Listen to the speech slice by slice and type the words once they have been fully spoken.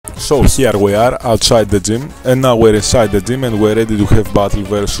So here we are outside the gym, and now we're inside the gym and we're ready to have battle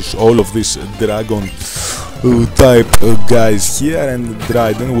versus all of these dragon type guys here, and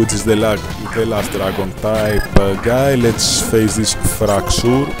Drayden, which is the last dragon type guy. Let's face this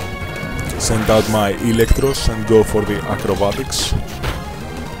Fracture, send out my Electros and go for the acrobatics,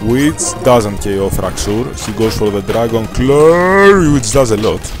 which doesn't KO Fracture. He goes for the Dragon Claw, which does a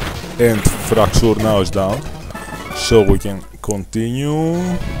lot, and Fracture now is down, so we can continue.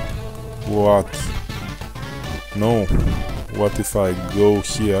 What? No. What if I go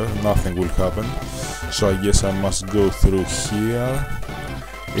here? Nothing will happen, so I guess I must go through here.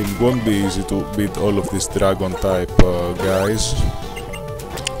 It won't be easy to beat all of these dragon type guys,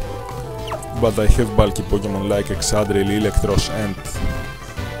 but I have bulky Pokemon like Excadrill, Electros and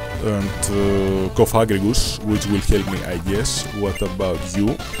Cofagrigus, which will help me, I guess. What about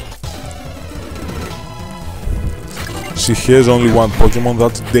you? She has only one Pokemon,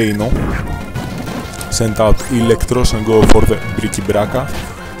 that's Dano. Send out Electros and go for the Bricky-Braka.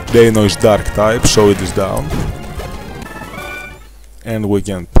 Dano is Dark type, so it is down. And we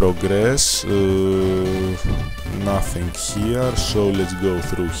can progress. Nothing here, so let's go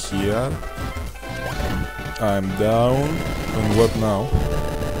through here. I'm down. And what now?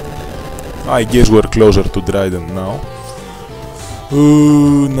 I guess we're closer to Drayden now.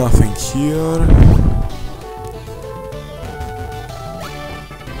 Nothing here.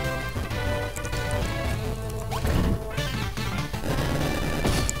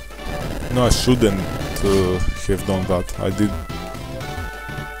 No, I shouldn't have done that. I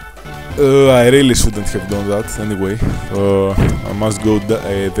really shouldn't have done that. Anyway, I must go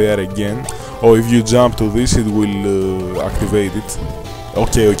there again. Oh, if you jump to this, it will activate it.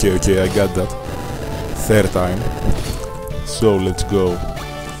 Okay, I got that. Third time. So let's go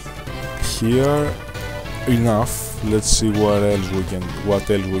here. Enough. Let's see what else we can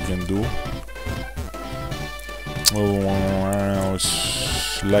do. Oh, it's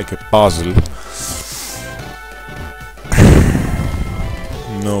like a puzzle.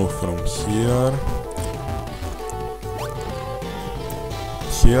 No, from here.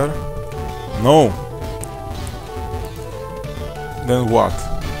 Here? No. Then what?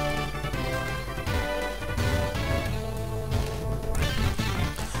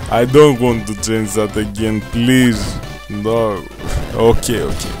 I don't want to change that again, please. No. Okay.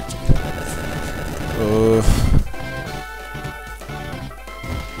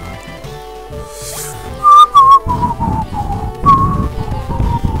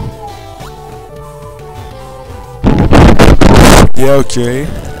 Yeah, okay.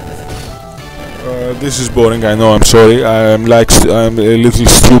 This is boring, I know, I'm sorry. I'm a little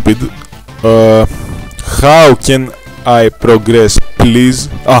stupid. How can I progress, please?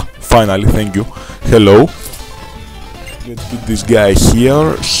 Ah, finally, thank you. Hello. Let's put this guy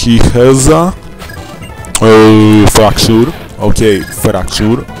here. He has a Fracture. Okay,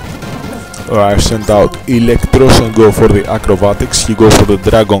 Fracture. I send out Electros and go for the acrobatics. He goes for the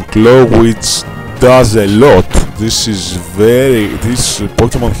Dragon Claw, which does a lot. This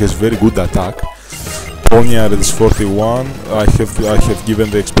Pokemon has very good attack. Ponyard is 41. I have given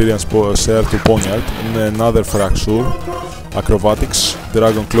the experience share to Ponyard. And another Fracture. Acrobatics.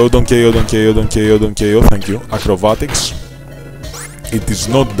 Dragon Claw. Don't KO. Thank you. Acrobatics. It is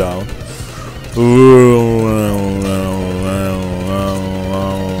not down.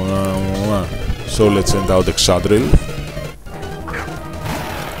 So let's send out Excadrill.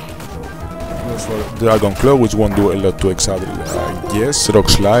 Dragon Claw, which won't do a lot to Excadrill, I guess. Rock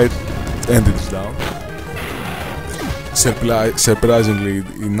Slide, and it is down. Surprisingly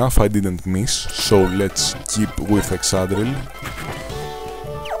enough, I didn't miss, so let's keep with Excadrill.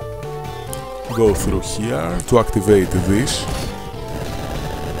 Go through here to activate this.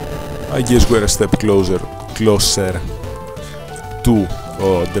 I guess we're a step closer to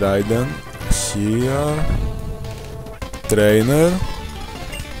Drayden. Here, Trainer.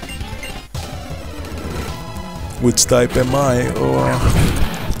 Which type am I?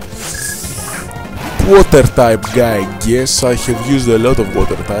 Water type guy. Yes, I have used a lot of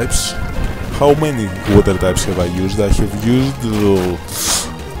water types. How many water types have I used? I have used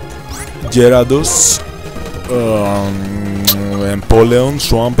Gyarados, Empoleon,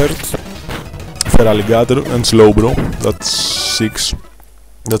 Swampert, Feraligatr and Slowbro. That's 6.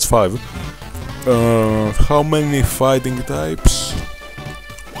 That's 5. How many fighting types?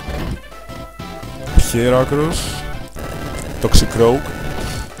 Heracross, Toxicroak,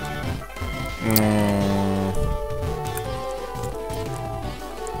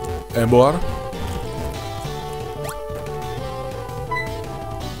 Emboar,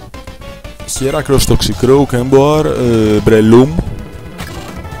 Heracross, Toxicroak, Emboar, Breloom,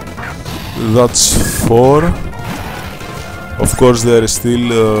 that's 4. Of course there is still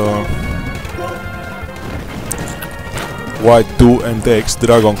White 2 and X.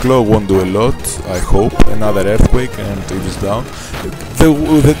 Dragon Claw won't do a lot, I hope. Another Earthquake and it is down.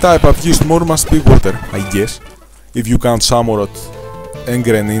 The type I've used more must be Water, I guess. If you count Samurott and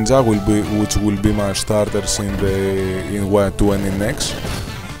Greninja, which will be my starters in White 2 and in X.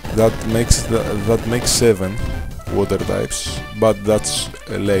 That makes 7 water types, but that's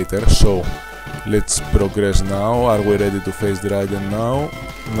later. So let's progress now. Are we ready to face Drayden now?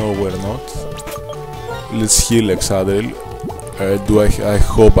 No, we're not. Let's heal Excadrill. I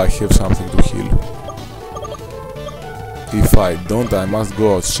hope I have something to heal. If I don't, I must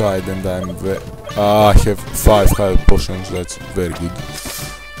go outside and I have 5 health potions, that's very good.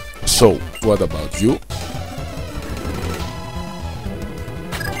 So, what about you?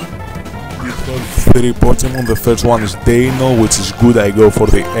 You have 3 Pokemon, the first one is Dano, which is good, I go for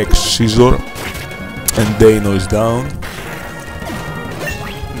the X-Scissor. And Dano is down.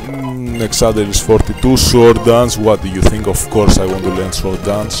 Excadrill is 42, Sword Dance, what do you think? Of course I want to learn Sword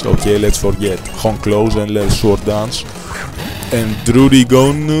Dance. Okay, let's forget Honk Close and learn Sword Dance. And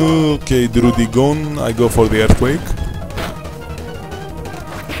Drayden, okay, Drayden, I go for the Earthquake.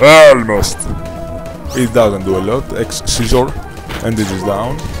 Almost! It doesn't do a lot, X-Scissor, and this is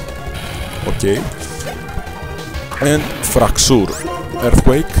down. Okay. And Fraxure,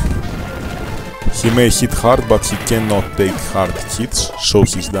 Earthquake. He may hit hard, but he cannot take hard hits, so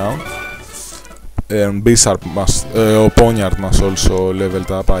he's down. And Bisharp must, Ponyard must also level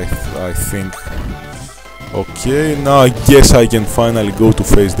up, I think. Okay, now I guess I can finally go to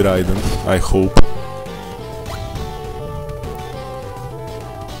face Drayden, I hope.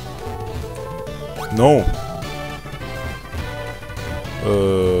 No.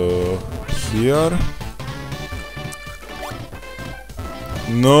 Here.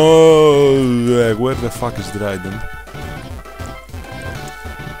 No, where the fuck is Drayden?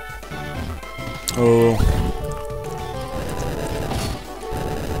 Oh.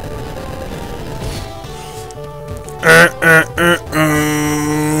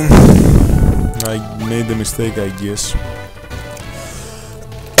 I made a mistake, I guess.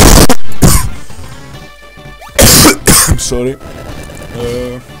 I'm sorry.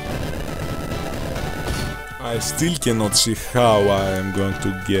 I still cannot see how I am going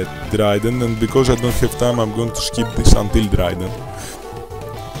to get Drayden, and because I don't have time I'm going to skip this until Drayden.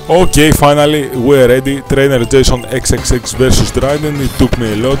 Okay, finally we're ready. Trainer Jason XXX versus Drayden. It took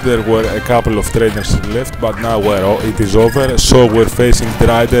me a lot, there were a couple of trainers left, but now it is over. So we're facing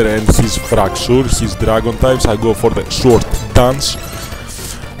Drayden and his Fraxure, his Dragon types. I go for the Sword Dance.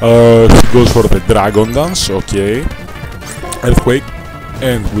 He goes for the Dragon Dance, okay. Earthquake.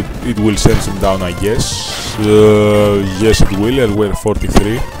 And it will send him down, I guess. Yes, it will, and we're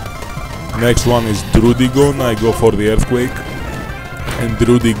 43. Next one is Drayden. I go for the Earthquake. And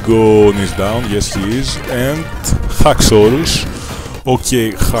Drayden is down, yes he is. And Haxorus.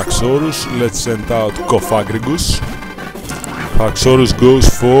 Okay, Haxorus. Let's send out Cofagrigus. Haxorus goes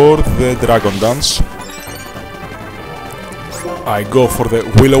for the Dragon Dance. I go for the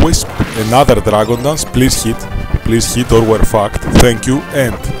Will-O-Wisp. Another Dragon Dance. Please hit. Please hit or we're fucked. Thank you.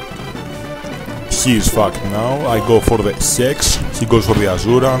 And he is fucked now. I go for the Hex. He goes for the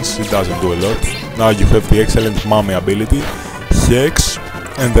Azurance. It doesn't do a lot. Now you have the excellent Mummy ability. Hex.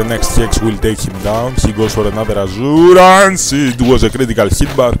 And the next Hex will take him down. He goes for another Azurance. It was a critical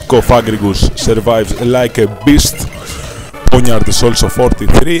hit, but Cofagrigus survives like a beast. Ponyard is also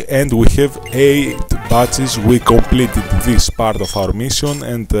 43. And we have 8 batches. We completed this part of our mission,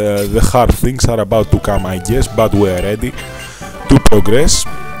 and the hard things are about to come, I guess, but we are ready to progress.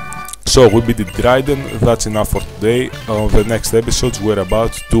 So we beat Drayden. That's enough for today. On the next episodes we're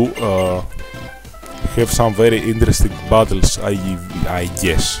about to have some very interesting battles, I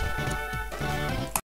guess.